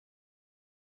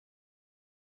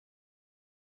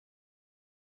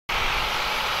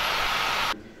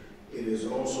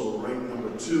also ranked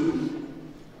number 2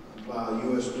 by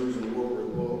U.S. News and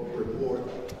World Report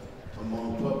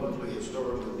among publicly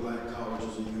historically black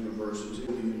colleges and universities.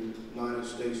 The United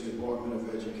States Department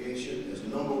of Education is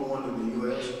number 1 in the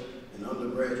U.S. in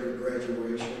undergraduate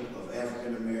graduation of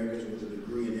African Americans with a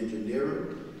degree in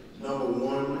engineering, number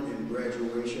 1 in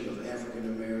graduation of African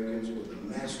Americans with a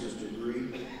master's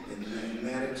degree in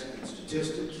mathematics and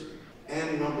statistics,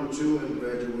 and number 2 in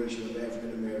graduation of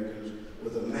African Americans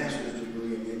with a master's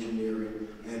degree in engineering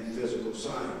and physical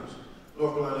science.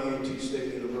 North Carolina A&T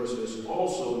State University is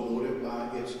also noted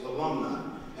by its alumni,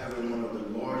 having one of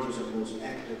the largest and most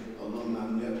active alumni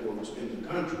networks in the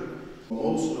country,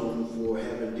 most known for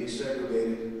having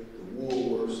desegregated the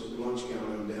Woolworths lunch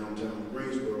counter in downtown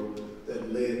Greensboro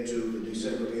that led to the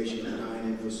desegregation of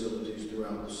dining facilities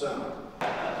throughout the South.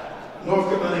 North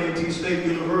Carolina A&T State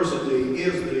University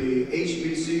is the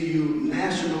HBCU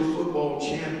National Football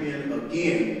Champion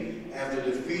again after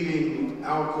defeating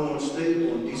Alcorn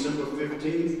State on December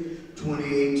 15th,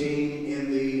 2018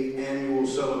 in the annual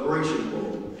Celebration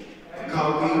Bowl.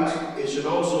 Colleagues, it should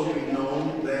also be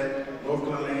known that North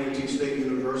Carolina A&T State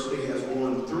University has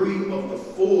won 3 of the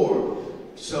 4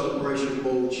 Celebration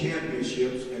Bowl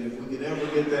championships, and if we could ever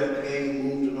get that game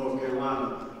moved to North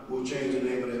Carolina, we'll change the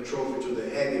name of that trophy to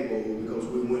the Aggie Bowl because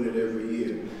we win it every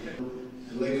year.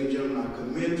 And ladies and gentlemen, I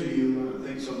commend to you, I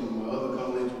think some of my other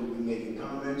colleagues will be making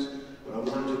comments, but I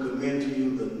wanted to commend to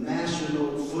you the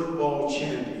National Football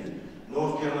Champion,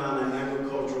 North Carolina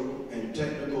Agricultural and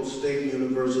Technical State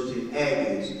University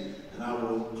Aggies. And I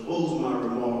will close my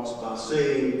remarks by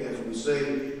saying, as we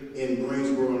say in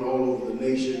Greensboro and all over the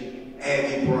nation,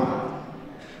 Aggie pride.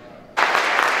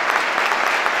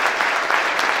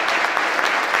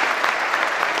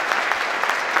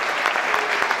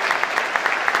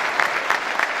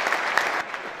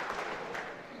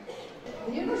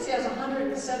 The university has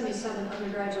 177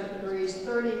 undergraduate degrees,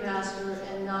 30 master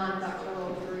and 9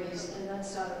 doctoral degrees, and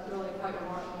that's really quite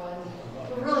remarkable.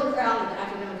 And we're really proud of the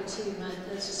academic achievement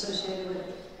that's associated with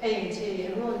A&T,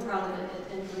 and really proud of it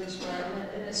in Greensboro,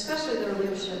 and especially their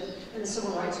leadership in the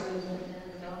civil rights movement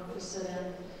and we stood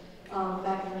in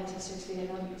back in 1960,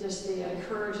 and just the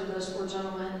courage of those 4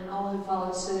 gentlemen and all who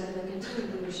followed suit and the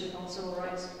continued leadership on civil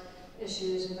rights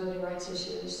issues and voting rights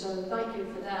issues. So thank you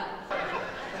for that.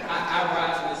 I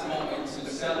rise to this moment to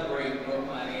celebrate North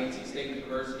Carolina A&T State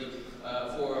University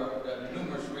for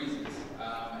numerous reasons.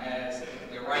 As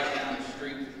they're right down the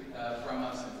street from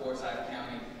us in Forsyth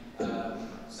County,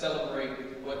 celebrate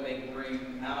what they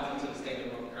bring not only to the state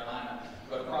of North Carolina,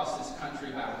 but across this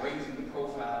country by raising the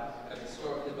profile of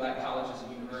historically black colleges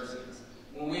and universities.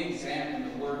 When we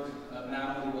examine the work of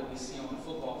not only what we see on the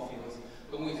football fields,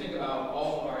 but when we think about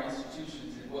all of our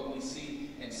institutions and what we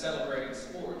see in celebrating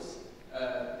sports,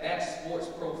 that sports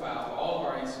profile for all of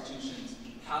our institutions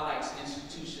highlights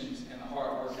institutions and the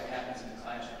hard work that happens in the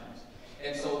classrooms.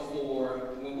 And so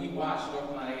when we watch North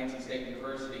Carolina A&T State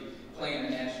University play in the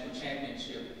national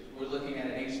championship, we're looking at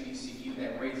an HBCU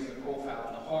that raises the profile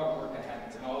and the hard work that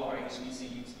happens in all of our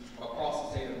HBCUs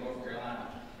across the state of North Carolina.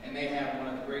 And they have one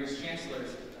of the greatest chancellors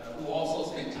who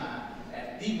also spent time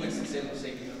at the Winston-Salem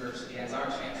State University as our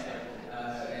chancellor.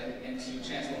 And to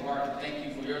Chancellor Martin, thank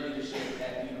you for your leadership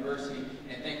at the university,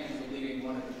 and thank you for leading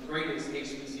one of the greatest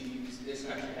HBCUs this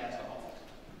country has to offer.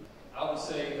 I would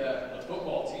say that the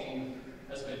football team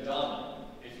has been dominant.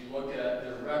 If you look at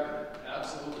their record,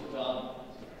 absolutely dominant.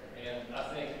 And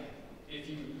I think if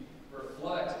you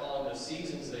reflect on the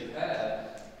seasons they've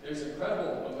had, there's an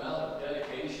incredible amount of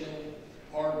dedication,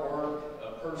 hard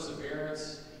work,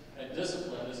 perseverance, and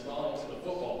discipline that's gone into the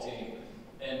football team.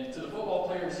 And to the football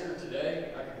players here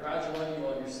today, I congratulate you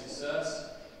on your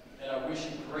success, and I wish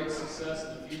you great success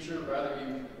in the future,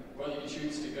 whether you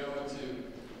choose to go into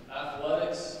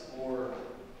athletics or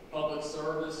public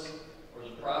service or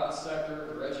the private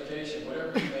sector or education,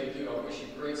 whatever you may do. I wish you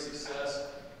great success.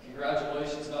 Congratulations.